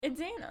It's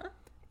Anna.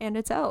 And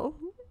it's Elle.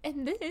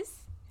 And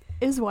this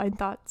is Wine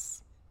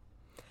Thoughts.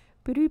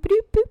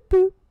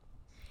 Boo-doo-boo-doo-boo-boo.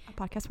 A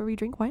podcast where we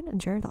drink wine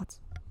and share our thoughts.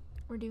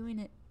 We're doing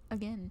it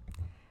again.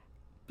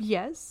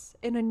 Yes,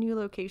 in a new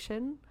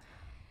location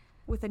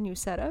with a new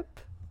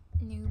setup.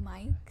 New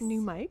mics.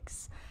 New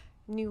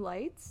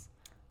lights.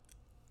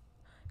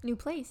 New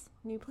place.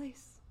 New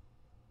place.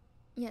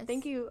 Yes.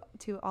 Thank you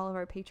to all of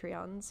our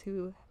Patreons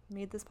who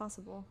made this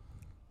possible.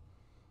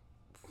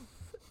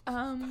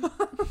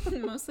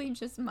 Mostly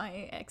just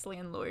my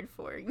ex-landlord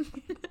for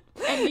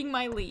ending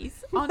my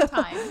lease on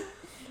time.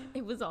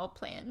 It was all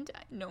planned.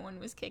 No one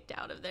was kicked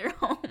out of their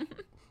home.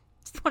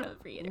 Just want to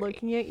reiterate.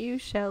 Looking at you,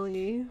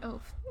 Shelly.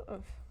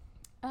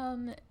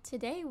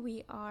 Today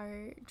we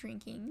are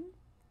drinking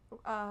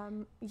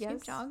yes.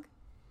 Snoop Dogg.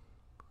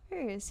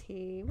 Where is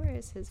he? Where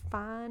is his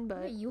fine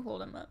butt? You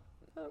hold him up.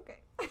 Okay.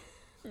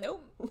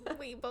 Nope.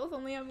 We both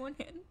only have one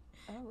hand.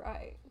 All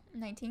right.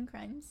 19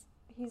 Crimes.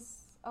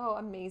 He's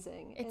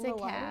amazing. It's a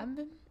cab.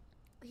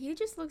 He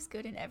just looks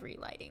good in every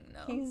lighting,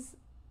 though. He's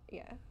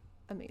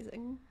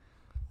amazing.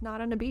 Not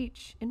on a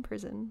beach, in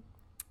prison.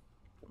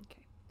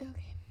 Okay.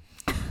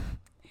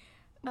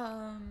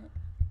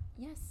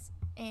 Yes.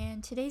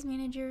 And today's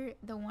manager,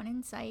 the one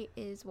in sight,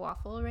 is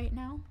Waffle right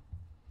now.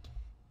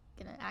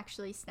 Gonna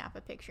actually snap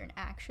a picture and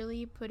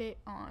actually put it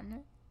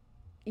on.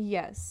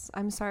 Yes.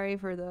 I'm sorry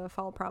for the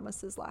false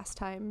promises last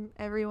time.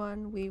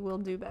 Everyone, we will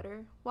do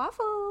better.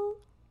 Waffle!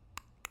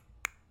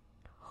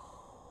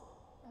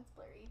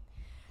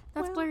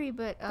 That's blurry,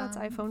 but that's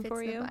iPhone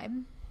for you.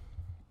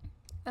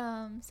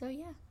 Vibe. So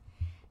yeah,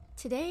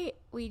 today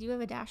we do have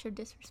a dash of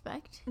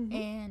disrespect,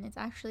 and it's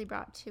actually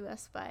brought to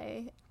us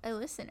by a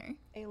listener,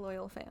 a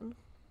loyal fan,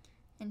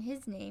 and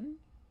his name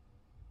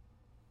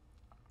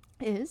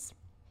is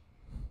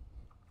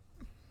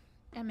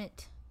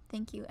Emmett.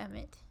 Thank you,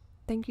 Emmett.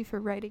 Thank you for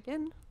writing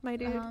in, my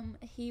dude.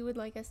 He would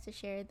like us to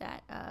share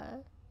that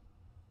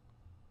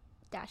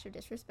dash of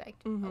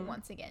disrespect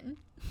once again.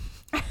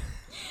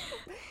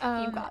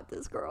 You got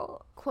this,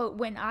 girl. Quote,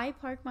 when I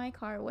park my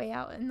car way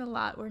out in the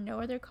lot where no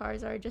other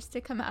cars are just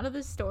to come out of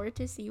the store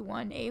to see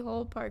one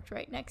a-hole parked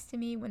right next to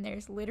me when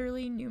there's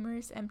literally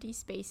numerous empty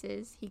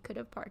spaces he could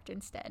have parked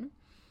instead.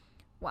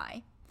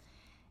 Why?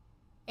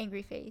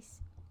 Angry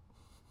face.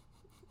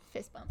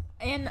 Fist bump.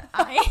 And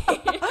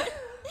I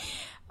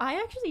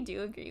actually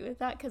do agree with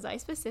that because I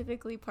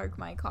specifically park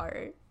my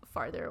car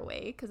farther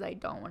away because I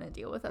don't want to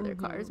deal with other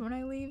cars when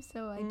I leave,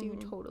 so I do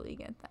totally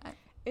get that.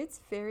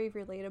 It's very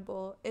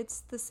relatable.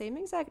 It's the same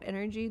exact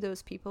energy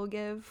those people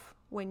give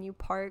when you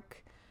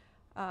park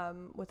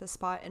with a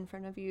spot in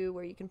front of you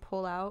where you can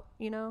pull out,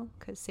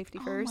 because safety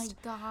first.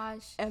 Oh my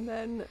gosh. And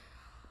then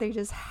they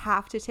just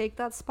have to take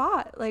that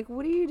spot. Like,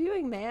 what are you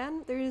doing,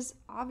 man? There's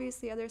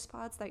obviously other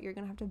spots that you're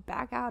going to have to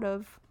back out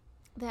of.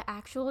 The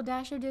actual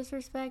dash of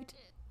disrespect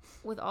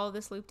with all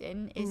this looped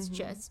in is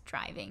just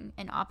driving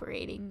and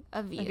operating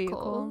a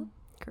vehicle.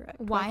 Correct.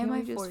 Why am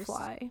I just forced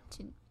fly?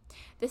 to...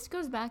 This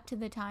goes back to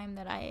the time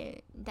that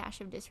I dash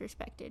of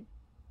disrespected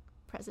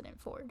President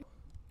Ford.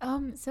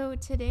 So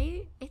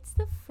today, it's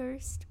the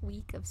first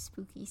week of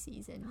spooky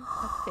season,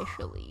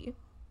 officially.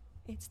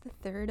 It's the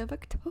 3rd of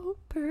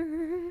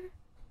October.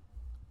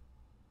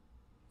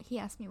 He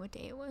asked me what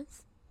day it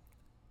was.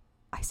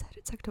 I said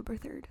it's October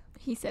 3rd.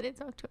 He said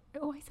it's October...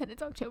 Oh, I said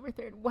it's October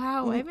 3rd.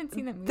 Wow, I haven't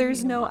seen that movie.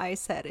 There's no I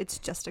said. It's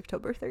just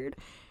October 3rd.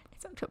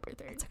 It's October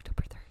 3rd. It's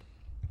October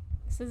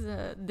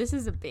 3rd. This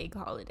is a big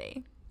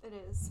holiday. It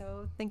is.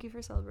 So thank you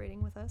for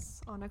celebrating with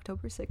us on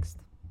October 6th.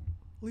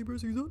 Libra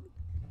season.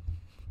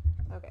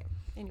 Okay.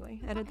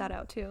 Anyway, edit that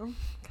out too.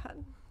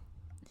 God.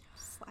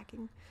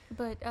 Slacking.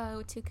 But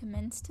to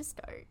commence to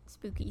start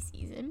spooky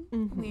season,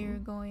 we're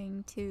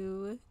going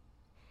to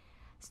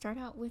start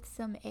out with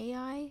some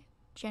AI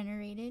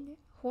generated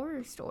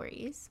horror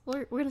stories.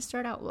 We're going to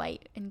start out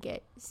light and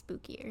get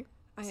spookier.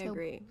 I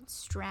agree.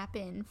 Strap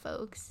in,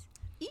 folks.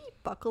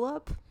 Buckle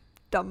up,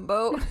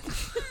 Dumbo.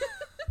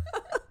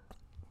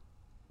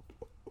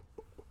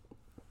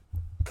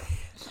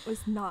 That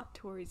was not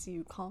towards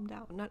you. Calm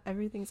down. Not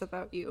everything's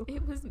about you.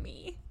 It was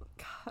me.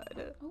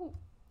 God. Oh,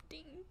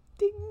 ding.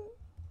 Ding.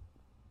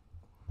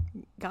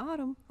 Got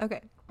him.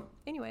 Okay.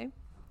 Anyway.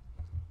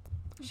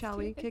 Shall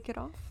we kick it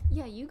off?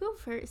 Yeah, you go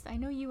first. I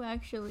know you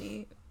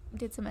actually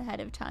did some ahead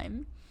of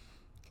time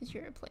because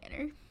you're a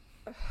planner.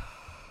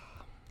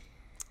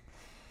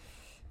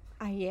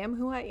 I am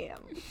who I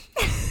am.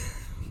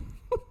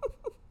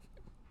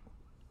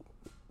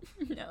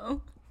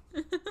 No.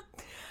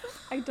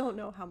 I don't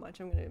know how much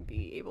I'm going to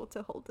be able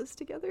to hold this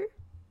together.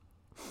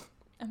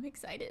 I'm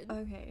excited.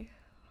 Okay.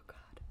 Oh,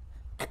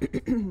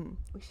 God.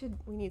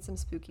 We need some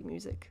spooky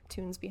music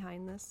tunes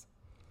behind this.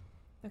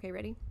 Okay,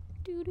 ready?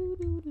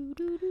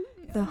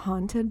 The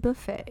Haunted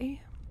Buffet.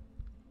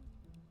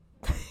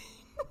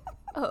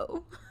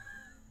 Oh.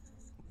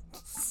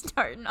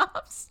 Starting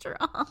off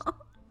strong.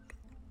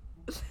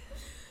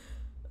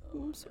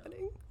 I'm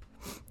sweating.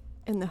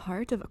 In the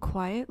heart of a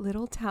quiet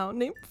little town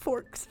named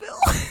Forksville.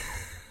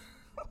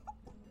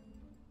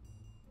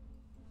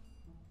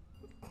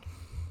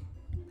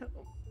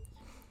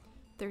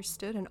 there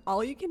stood an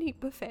all-you-can-eat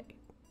buffet.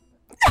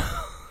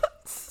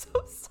 So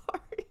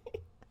sorry.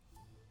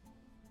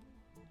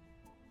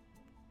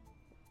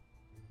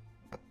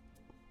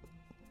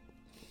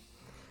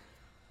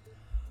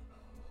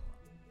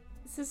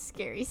 This is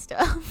scary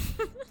stuff.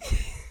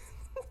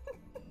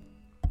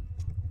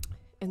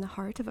 In the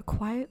heart of a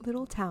quiet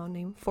little town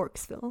named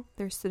Forksville,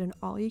 there stood an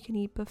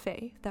all-you-can-eat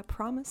buffet that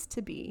promised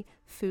to be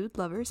food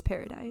lovers'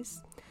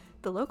 paradise.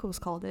 The locals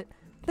called it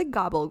the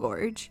Gobble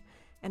Gorge,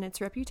 and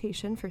its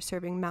reputation for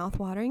serving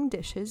mouth-watering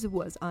dishes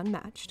was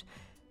unmatched.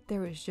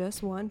 There was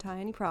just one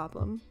tiny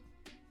problem.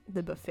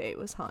 The buffet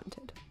was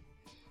haunted.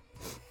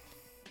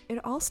 It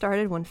all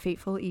started one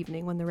fateful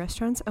evening when the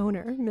restaurant's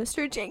owner,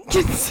 Mr.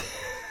 Jenkins...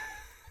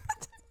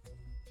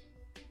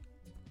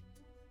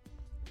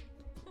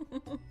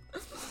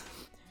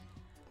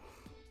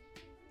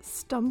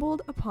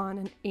 stumbled upon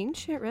an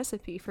ancient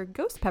recipe for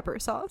ghost pepper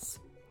sauce.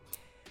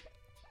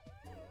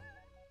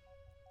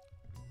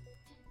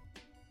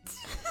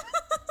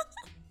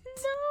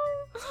 No.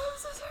 I'm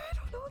so sorry, I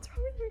don't know what's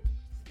wrong with me.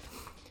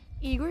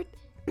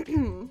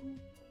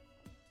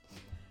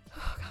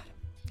 Oh god.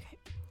 Okay.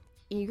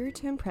 Eager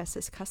to impress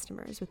his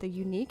customers with a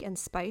unique and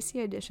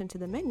spicy addition to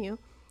the menu,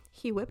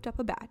 he whipped up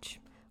a batch.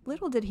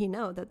 Little did he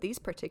know that these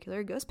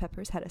particular ghost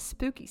peppers had a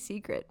spooky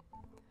secret.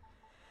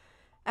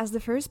 As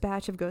the first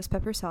batch of ghost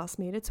pepper sauce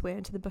made its way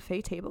into the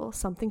buffet table,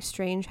 something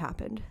strange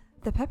happened.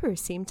 The peppers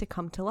seemed to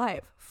come to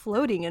life,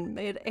 floating in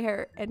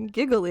mid-air and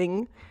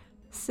giggling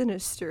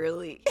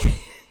sinisterly.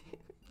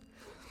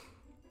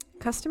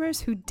 Customers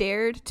who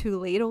dared to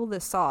ladle the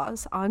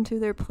sauce onto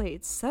their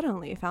plates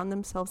suddenly found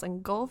themselves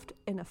engulfed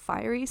in a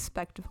fiery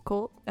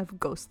spectacle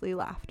of ghostly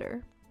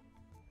laughter.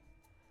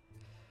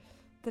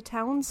 The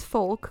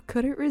townsfolk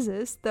couldn't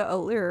resist the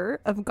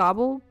allure of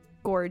Gobble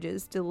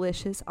Gorge's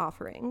delicious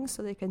offerings,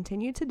 so they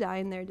continued to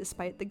dine there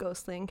despite the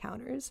ghostly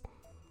encounters.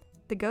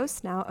 The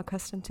ghosts, now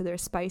accustomed to their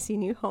spicy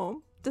new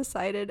home,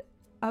 decided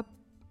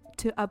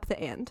to up the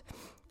ante.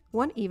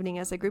 One evening,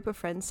 as a group of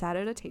friends sat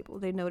at a table,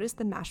 they noticed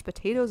the mashed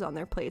potatoes on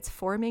their plates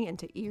forming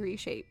into eerie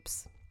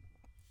shapes.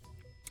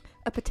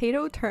 A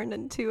potato turned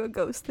into a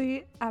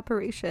ghostly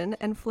apparition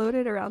and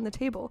floated around the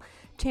table,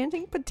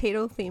 chanting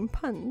potato-themed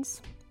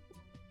puns.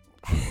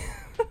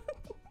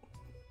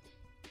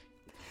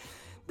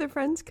 The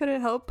friends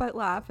couldn't help but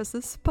laugh as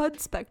the Spud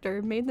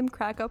Spectre made them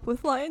crack up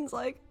with lines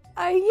like,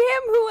 "I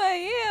am who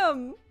I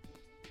am!"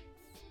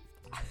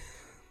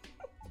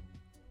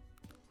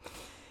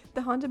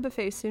 The haunted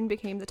buffet soon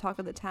became the talk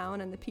of the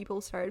town, and the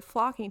people started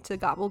flocking to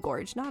Gobble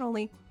Gorge, not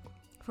only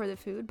for the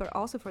food, but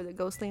also for the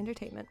ghostly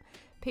entertainment.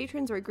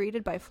 Patrons were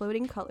greeted by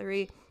floating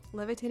cutlery,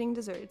 levitating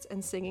desserts,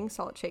 and singing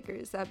salt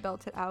shakers that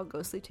belted out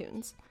ghostly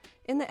tunes.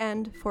 In the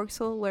end,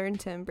 Forksville learned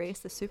to embrace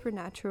the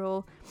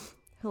supernatural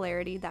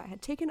hilarity that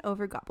had taken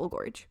over Gobble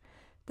Gorge.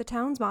 The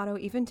town's motto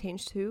even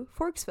changed to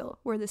Forksville,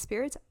 where the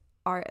spirits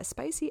are as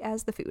spicy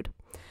as the food.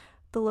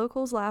 The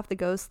locals laughed, the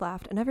ghosts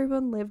laughed, and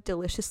everyone lived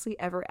deliciously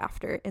ever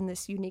after in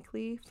this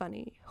uniquely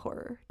funny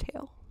horror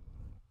tale.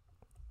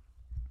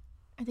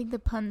 I think the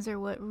puns are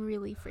what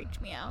really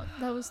freaked me out.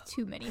 That was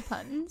too many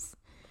puns.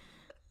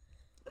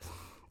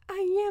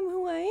 I am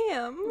who I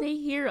am. They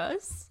hear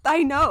us.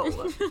 I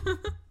know.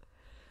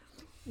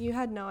 You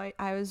had no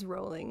I was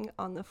rolling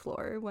on the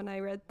floor when I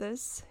read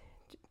this.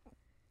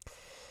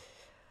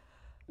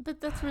 But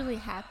that's really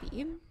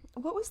happy.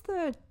 What was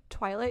the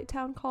Twilight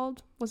town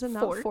called? Was it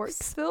not Forks.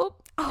 Forksville?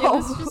 It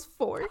was just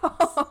Forks.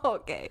 Oh,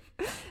 okay.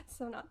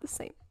 So not the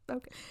same.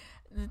 Okay.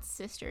 It's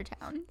sister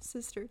town.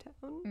 Sister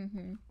town.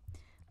 Mm-hmm.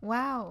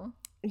 Wow.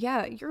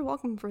 Yeah, you're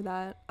welcome for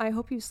that. I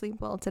hope you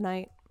sleep well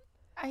tonight.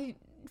 I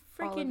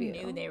freaking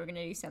knew they were going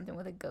to do something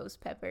with a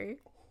ghost pepper.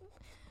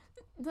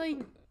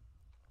 Like,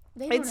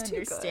 they don't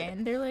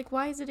understand. They're like,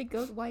 why is it a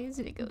ghost? Why is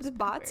it a ghost The pepper?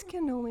 bots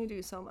can only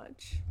do so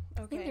much.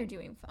 Okay. I think they're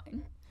doing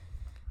fine.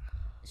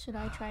 Should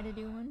I try to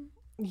do one?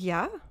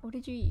 Yeah. What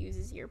did you use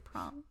as your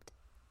prompt?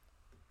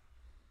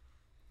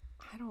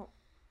 I don't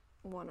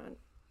want to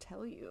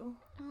tell you.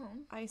 Oh.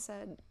 I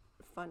said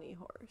funny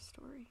horror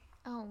story.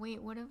 Oh,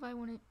 wait. What if I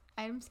want to...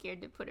 I'm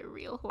scared to put a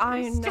real horror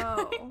I story.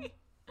 know.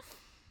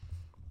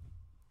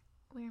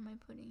 Where am I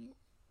putting it?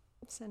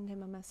 Send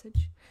him a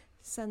message.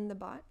 Send the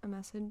bot a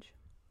message.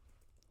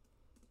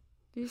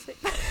 Did you say...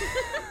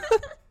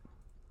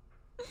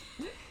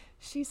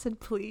 She said,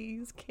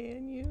 please,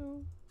 can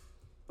you?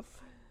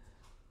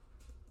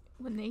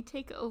 When they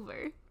take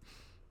over,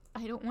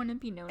 I don't want to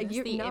be known as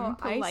the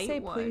impolite I say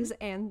one. please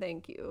and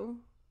thank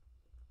you.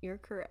 You're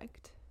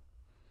correct.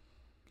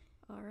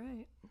 All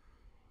right.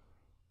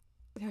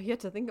 Yeah, you have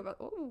to think about...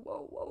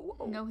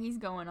 Whoa. No, he's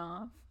going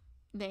off.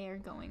 They are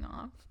going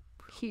off.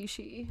 He,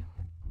 she.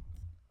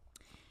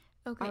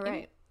 Okay. All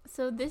right.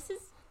 So this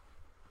is...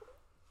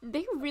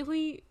 They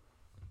really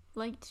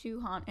like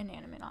to haunt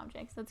inanimate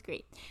objects. That's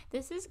great.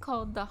 This is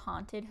called the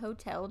Haunted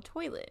Hotel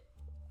Toilet.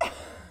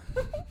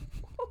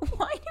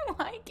 Why do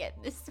I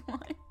get this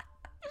one?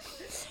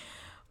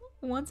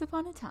 Once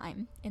upon a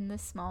time, in the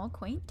small,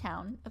 quaint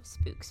town of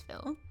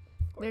Spooksville,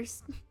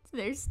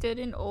 there stood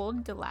an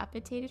old,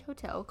 dilapidated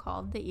hotel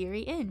called the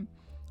Erie Inn.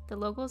 The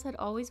locals had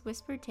always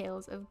whispered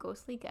tales of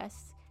ghostly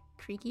guests,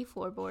 creaky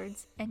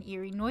floorboards, and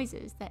eerie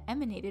noises that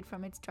emanated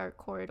from its dark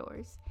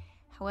corridors.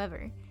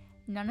 However,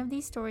 none of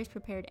these stories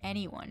prepared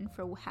anyone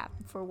for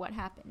what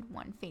happened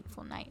one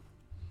fateful night.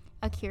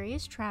 A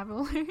curious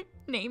traveler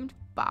named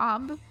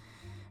Bob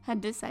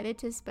had decided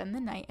to spend the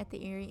night at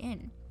the Erie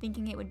Inn,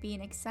 thinking it would be an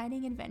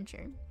exciting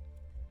adventure.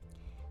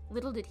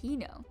 Little did he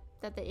know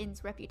that the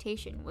inn's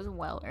reputation was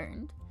well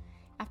earned.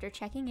 After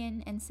checking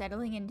in and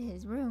settling into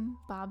his room,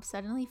 Bob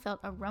suddenly felt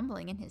a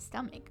rumbling in his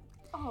stomach.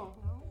 Oh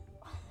no.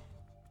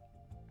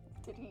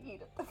 Did he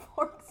eat it? The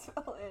forks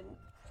fell in.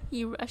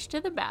 He rushed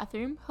to the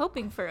bathroom,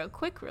 hoping for a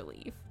quick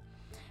relief.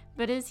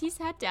 But as he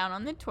sat down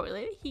on the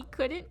toilet, he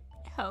couldn't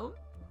help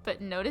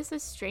but notice a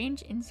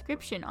strange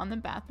inscription on the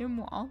bathroom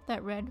wall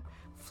that read,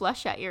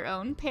 "Flush at your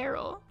own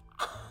peril."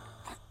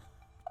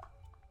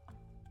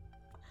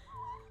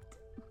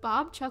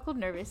 Bob chuckled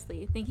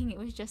nervously, thinking it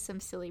was just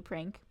some silly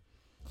prank.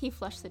 He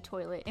flushed the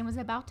toilet and was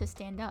about to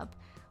stand up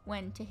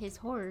when, to his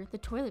horror, the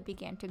toilet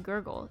began to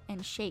gurgle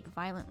and shake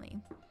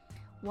violently.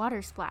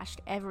 Water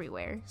splashed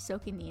everywhere,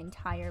 soaking the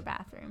entire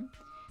bathroom.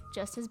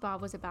 Just as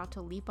Bob was about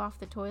to leap off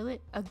the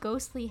toilet, a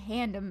ghostly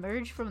hand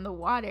emerged from the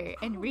water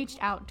and reached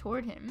out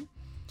toward him.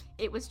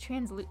 It was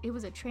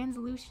a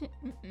translucent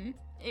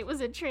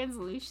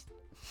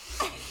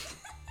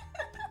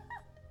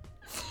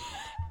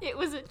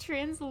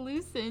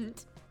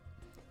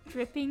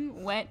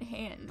dripping wet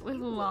hand with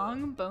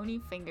long bony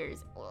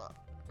fingers. Ugh.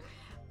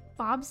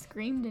 Bob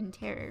screamed in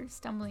terror,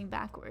 stumbling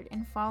backward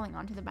and falling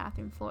onto the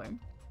bathroom floor.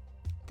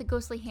 The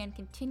ghostly hand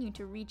continued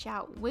to reach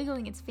out,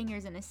 wiggling its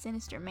fingers in a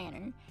sinister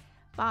manner.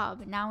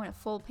 Bob, now in a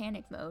full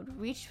panic mode,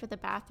 reached for the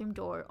bathroom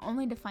door,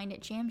 only to find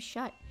it jammed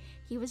shut.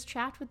 He was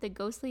trapped with the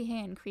ghostly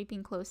hand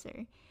creeping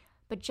closer.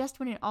 But just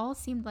when it all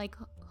seemed like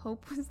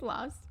hope was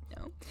lost,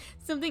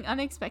 something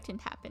unexpected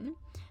happened.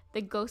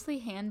 The ghostly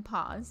hand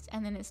paused,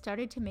 and then it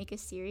started to make a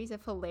series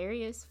of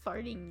hilarious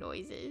farting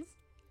noises.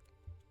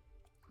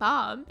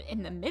 Bob,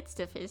 in the midst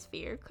of his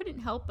fear,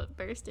 couldn't help but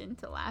burst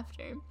into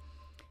laughter.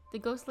 The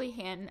ghostly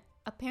hand,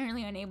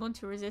 apparently unable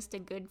to resist a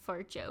good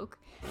fart joke,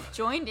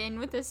 joined in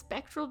with a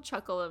spectral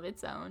chuckle of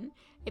its own.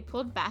 It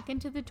pulled back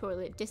into the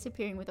toilet,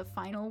 disappearing with a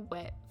final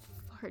wet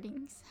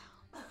farting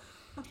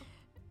sound.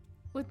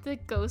 With the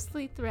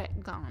ghostly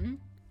threat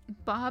gone,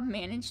 Bob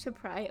managed to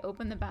pry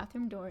open the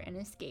bathroom door and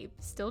escape,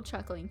 still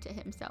chuckling to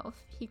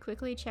himself. He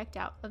quickly checked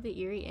out of the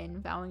Erie Inn,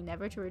 vowing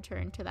never to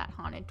return to that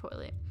haunted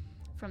toilet.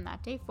 From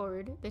that day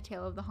forward, the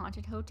tale of the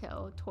haunted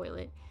hotel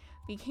toilet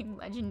became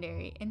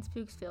legendary in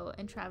Spooksville,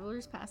 and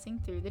travelers passing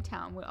through the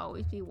town would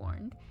always be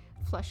warned,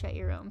 flush at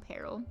your own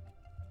peril.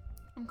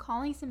 I'm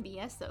calling some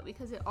BS though,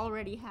 because it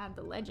already had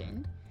the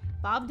legend.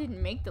 Bob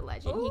didn't make the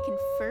legend, he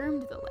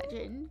confirmed the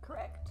legend.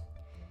 Correct.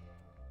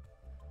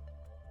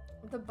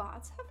 The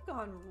bots have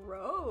gone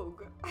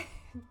rogue.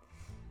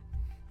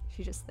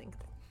 She just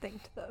thanked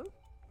them.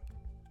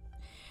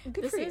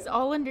 Good this for is you.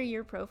 all under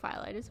your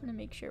profile. I just want to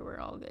make sure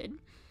we're all good.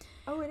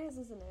 Oh, it is,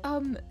 isn't it?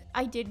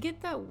 I did get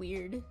that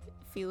weird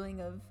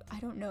feeling of, I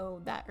don't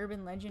know, that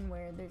urban legend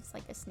where there's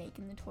like a snake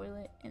in the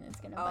toilet and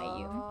it's gonna bite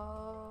you.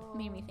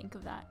 Made me think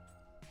of that.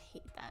 I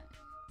hate that.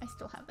 I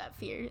still have that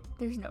fear.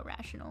 There's no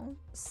rational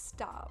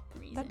Stop.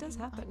 reason. That does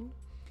happen.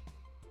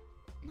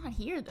 Not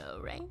here though,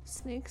 right?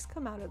 Snakes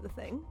come out of the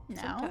thing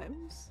Now?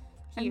 sometimes.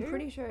 Here? I'm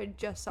pretty sure I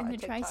just saw In a the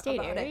TikTok tri-state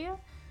about area? it.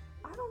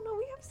 I don't know.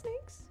 We have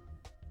snakes.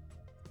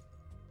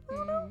 I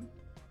don't know.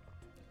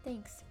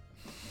 Thanks.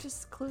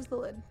 Just close the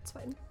lid. It's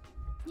fine.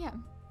 Yeah.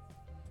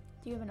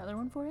 Do you have another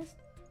one for us?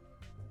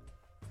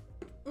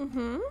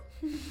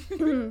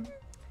 Mm-hmm.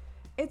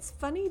 It's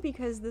funny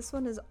because this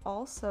one is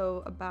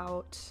also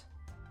about...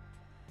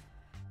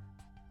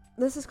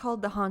 This is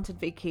called The Haunted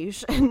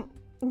Vacation.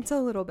 It's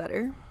a little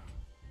better.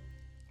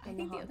 I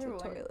think the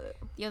toilet.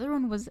 The other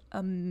one was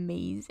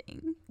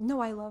amazing. No,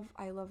 I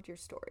loved your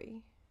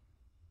story.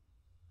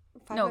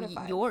 5 No, out of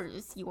 5.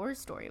 your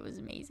story was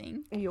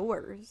amazing.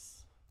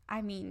 Yours.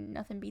 I mean,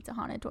 nothing beats a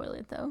haunted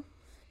toilet though.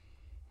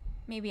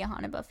 Maybe a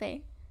haunted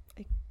buffet.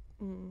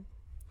 All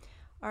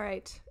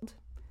right.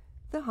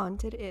 The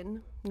Haunted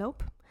Inn.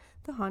 Nope.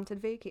 The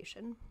Haunted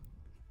Vacation.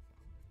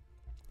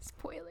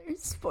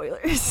 Spoilers.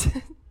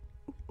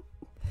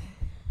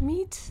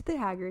 Meet the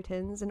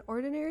Haggertons, an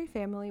ordinary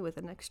family with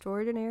an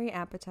extraordinary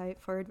appetite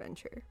for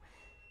adventure.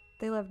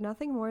 They love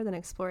nothing more than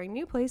exploring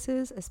new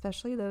places,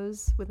 especially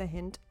those with a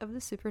hint of the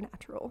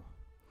supernatural.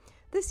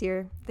 This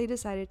year, they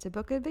decided to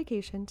book a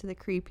vacation to the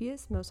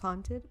creepiest, most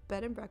haunted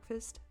bed and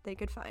breakfast they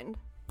could find.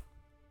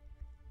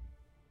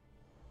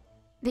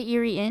 The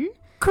Erie Inn?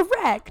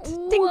 Correct!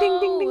 Whoa, Ding, ding,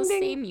 ding, ding,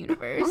 ding. Same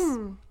universe.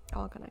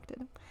 All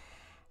connected.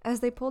 As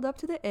they pulled up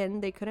to the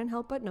inn, they couldn't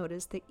help but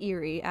notice the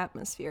eerie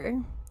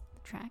atmosphere.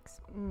 Tracks.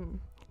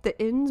 The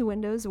inn's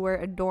windows were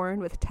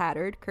adorned with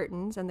tattered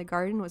curtains, and the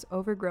garden was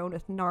overgrown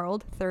with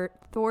gnarled,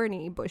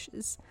 thorny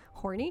bushes.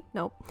 Horny?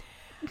 Nope.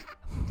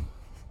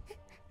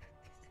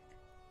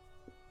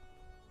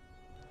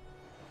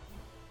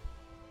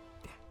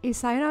 A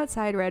sign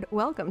outside read,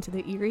 "Welcome to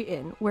the Erie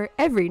Inn, where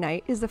every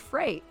night is a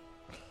fright."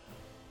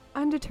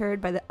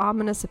 Undeterred by the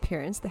ominous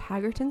appearance, the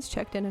Haggertons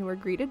checked in and were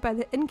greeted by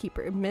the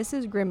innkeeper,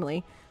 Mrs.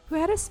 Grimley, who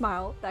had a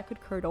smile that could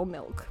curdle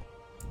milk.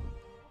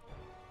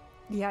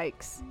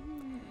 Yikes.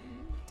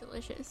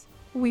 Delicious.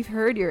 We've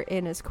heard your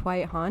inn is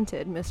quite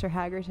haunted, Mr.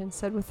 Haggerton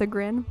said with a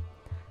grin.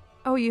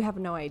 Oh, you have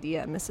no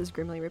idea, Mrs.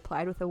 Grimley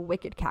replied with a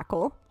wicked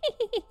cackle.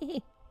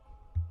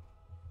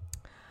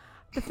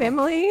 The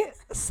family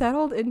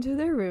settled into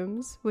their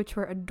rooms, which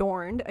were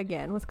adorned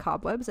again with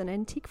cobwebs and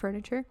antique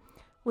furniture.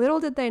 Little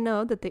did they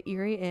know that the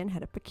Erie Inn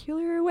had a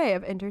peculiar way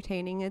of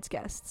entertaining its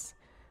guests.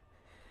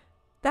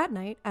 That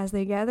night, as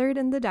they gathered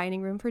in the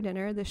dining room for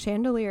dinner, the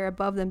chandelier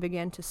above them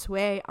began to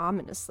sway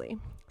ominously.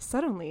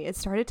 Suddenly, it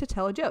started to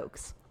tell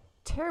jokes.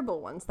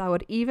 Terrible ones that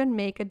would even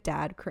make a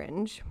dad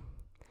cringe.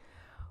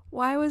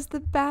 Why was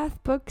the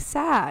bath book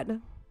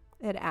sad?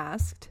 It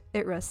asked,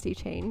 its rusty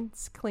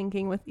chains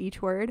clinking with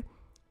each word.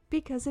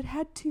 Because it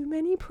had too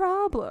many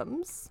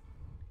problems.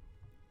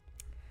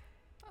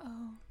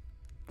 Oh.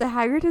 The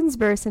Haggertons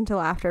burst into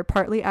laughter,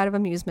 partly out of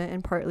amusement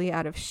and partly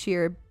out of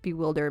sheer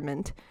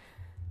bewilderment.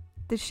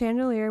 The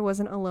chandelier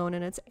wasn't alone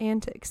in its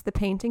antics. The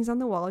paintings on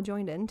the wall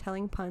joined in,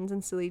 telling puns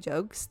and silly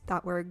jokes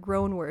that were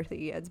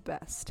groan-worthy at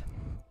best.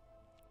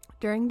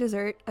 During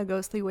dessert, a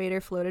ghostly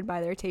waiter floated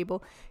by their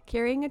table,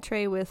 carrying a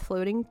tray with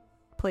floating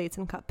plates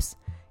and cups.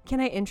 "Can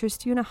I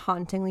interest you in a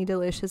hauntingly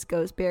delicious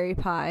gooseberry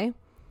pie?"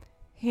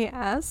 he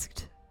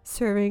asked,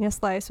 serving a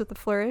slice with a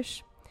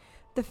flourish.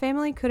 The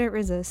family couldn't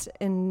resist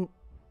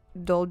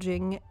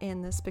indulging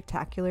in the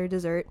spectacular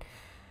dessert,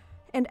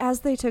 and as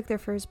they took their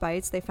first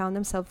bites, they found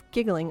themselves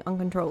giggling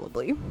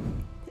uncontrollably.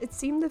 It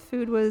seemed the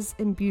food was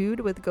imbued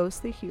with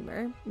ghostly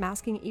humor,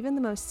 making even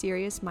the most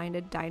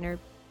serious-minded diner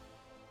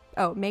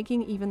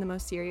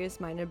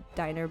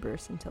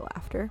burst into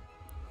laughter.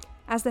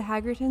 As the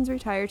Haggertons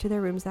retired to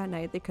their rooms that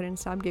night, they couldn't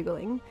stop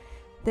giggling.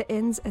 The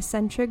inn's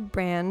eccentric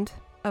brand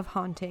of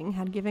haunting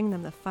had given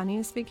them the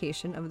funniest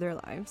vacation of their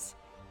lives.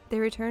 They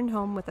returned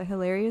home with a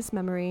hilarious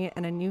memory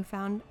and a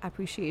newfound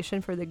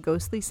appreciation for the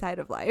ghostly side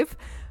of life,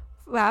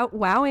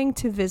 vowing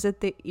to visit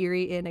the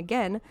Erie Inn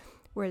again,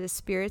 where the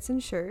spirits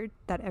ensured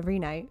that every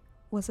night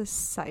was a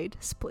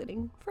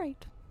side-splitting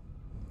fright.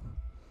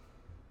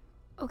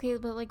 Okay,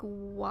 but like,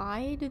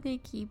 why do they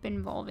keep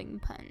involving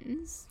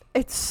puns?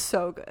 It's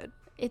so good.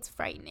 It's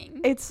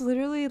frightening. It's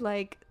literally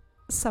like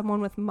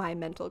someone with my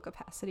mental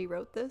capacity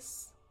wrote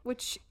this,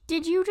 which...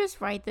 Did you just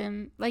write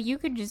them? Like, you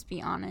could just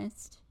be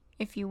honest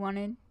if you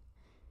wanted.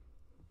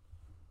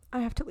 I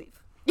have to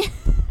leave.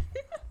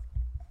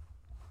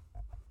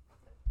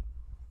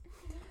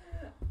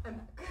 I'm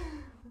back.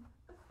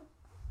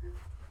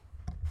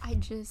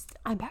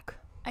 I'm back.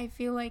 I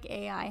feel like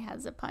AI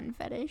has a pun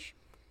fetish.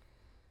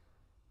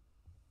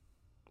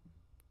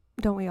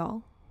 Don't we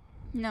all?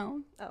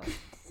 No. Oh.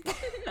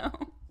 No.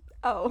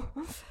 Oh.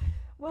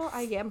 Well,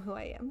 I am who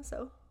I am,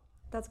 so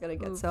that's gonna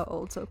get so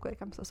old so quick.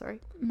 I'm so sorry.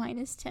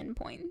 Minus 10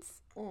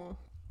 points.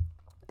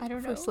 I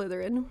don't know. For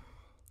Slytherin.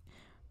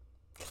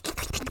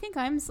 I think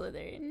I'm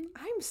Slytherin.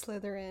 I'm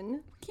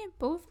Slytherin.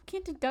 We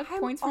can't deduct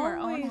points from our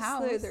own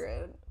house.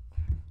 Slytherin.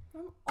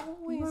 I'm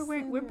always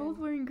Slytherin. We're both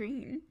wearing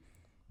green.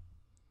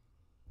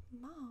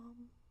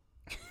 Mom.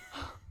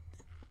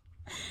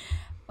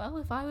 Well,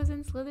 if I was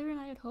in Slytherin,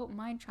 I would hope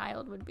my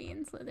child would be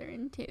in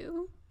Slytherin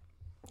too.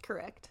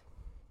 Correct.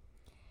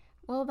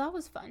 Well, that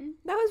was fun.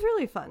 That was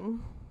really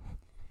fun.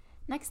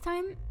 Next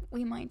time,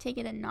 we might take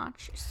it a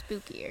notch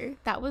spookier.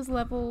 That was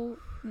level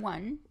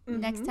 1. Mm-hmm.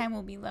 Next time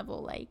will be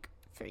level,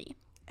 3.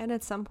 And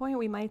at some point,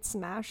 we might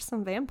smash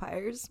some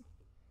vampires.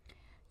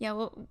 Yeah,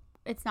 well,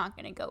 it's not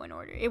going to go in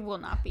order. It will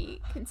not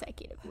be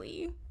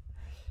consecutively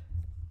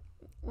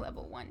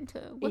level 1 to...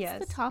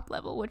 What's the top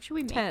level? What should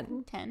we make?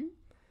 10. 10?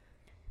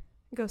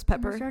 Ghost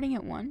Pepper. We're starting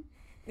at 1?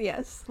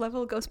 Yes,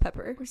 level Ghost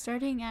Pepper. We're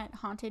starting at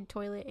Haunted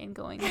Toilet and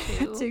going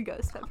to... to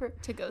Ghost Pepper.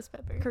 To Ghost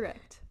Pepper.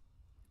 Correct.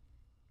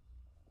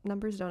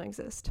 Numbers don't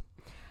exist.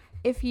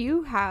 If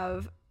you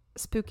have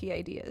spooky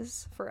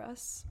ideas for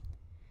us...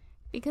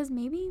 Because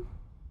maybe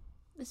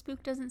the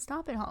spook doesn't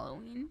stop at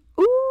Halloween.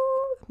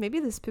 Ooh! Maybe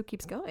the spook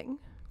keeps going.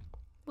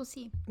 We'll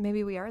see.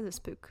 Maybe we are the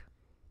spook.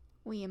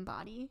 We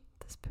embody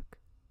the spook.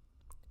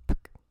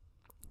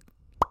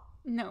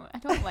 No, I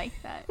don't like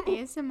that.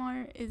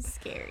 ASMR is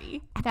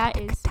scary. That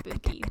is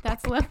spooky.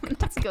 That's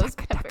Ghost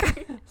Pepper.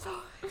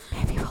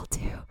 Maybe we'll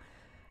do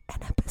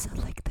an episode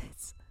like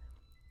this.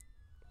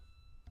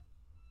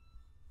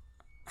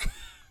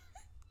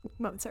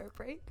 Mozart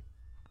break.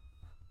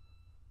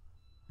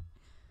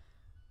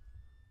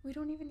 We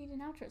don't even need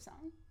an outro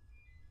song.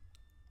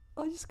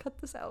 I'll just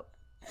cut this out.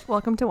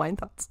 Welcome to Wine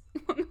Thoughts.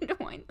 Welcome to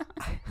Wine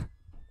Thoughts.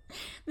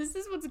 This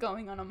is what's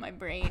going on my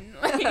brain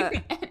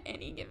at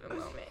any given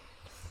moment.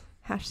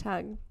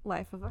 Hashtag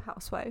life of a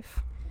housewife.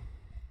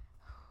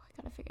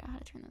 I gotta figure out how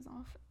to turn this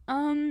off.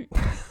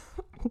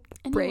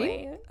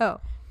 Anyway. Oh.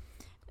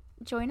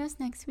 Join us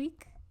next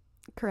week.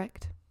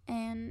 Correct.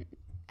 And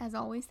as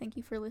always, thank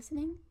you for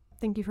listening.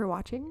 Thank you for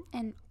watching.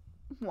 And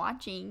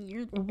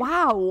watching.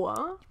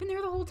 Wow. You've been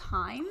there the whole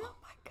time? Oh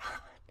my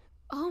god.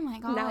 Oh my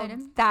god. Now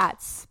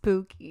that's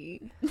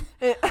spooky.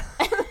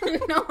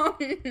 No,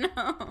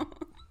 no.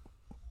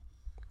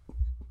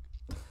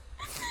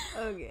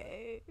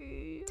 Okay.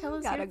 Tell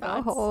us Gotta your go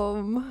thoughts.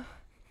 home.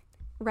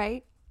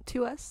 Write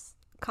to us,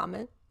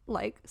 comment,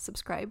 like,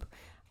 subscribe.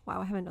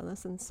 Wow, I haven't done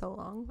this in so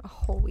long. A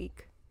whole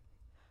week.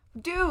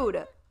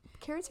 Dude!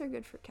 Carrots are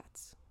good for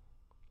cats.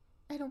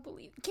 I don't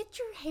believe. Get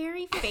your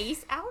hairy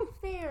face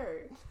out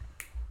there.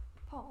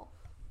 Paul.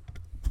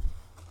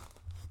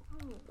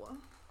 Oh.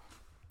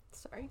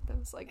 Sorry, that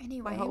was like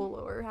Anyway. my whole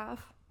lower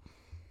half.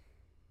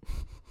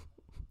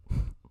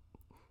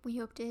 We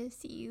hope to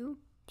see you.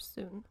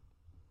 Soon.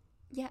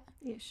 Yeah.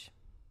 Ish.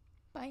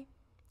 Bye.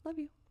 Love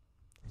you.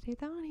 Stay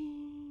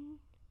thawny.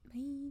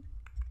 Bye.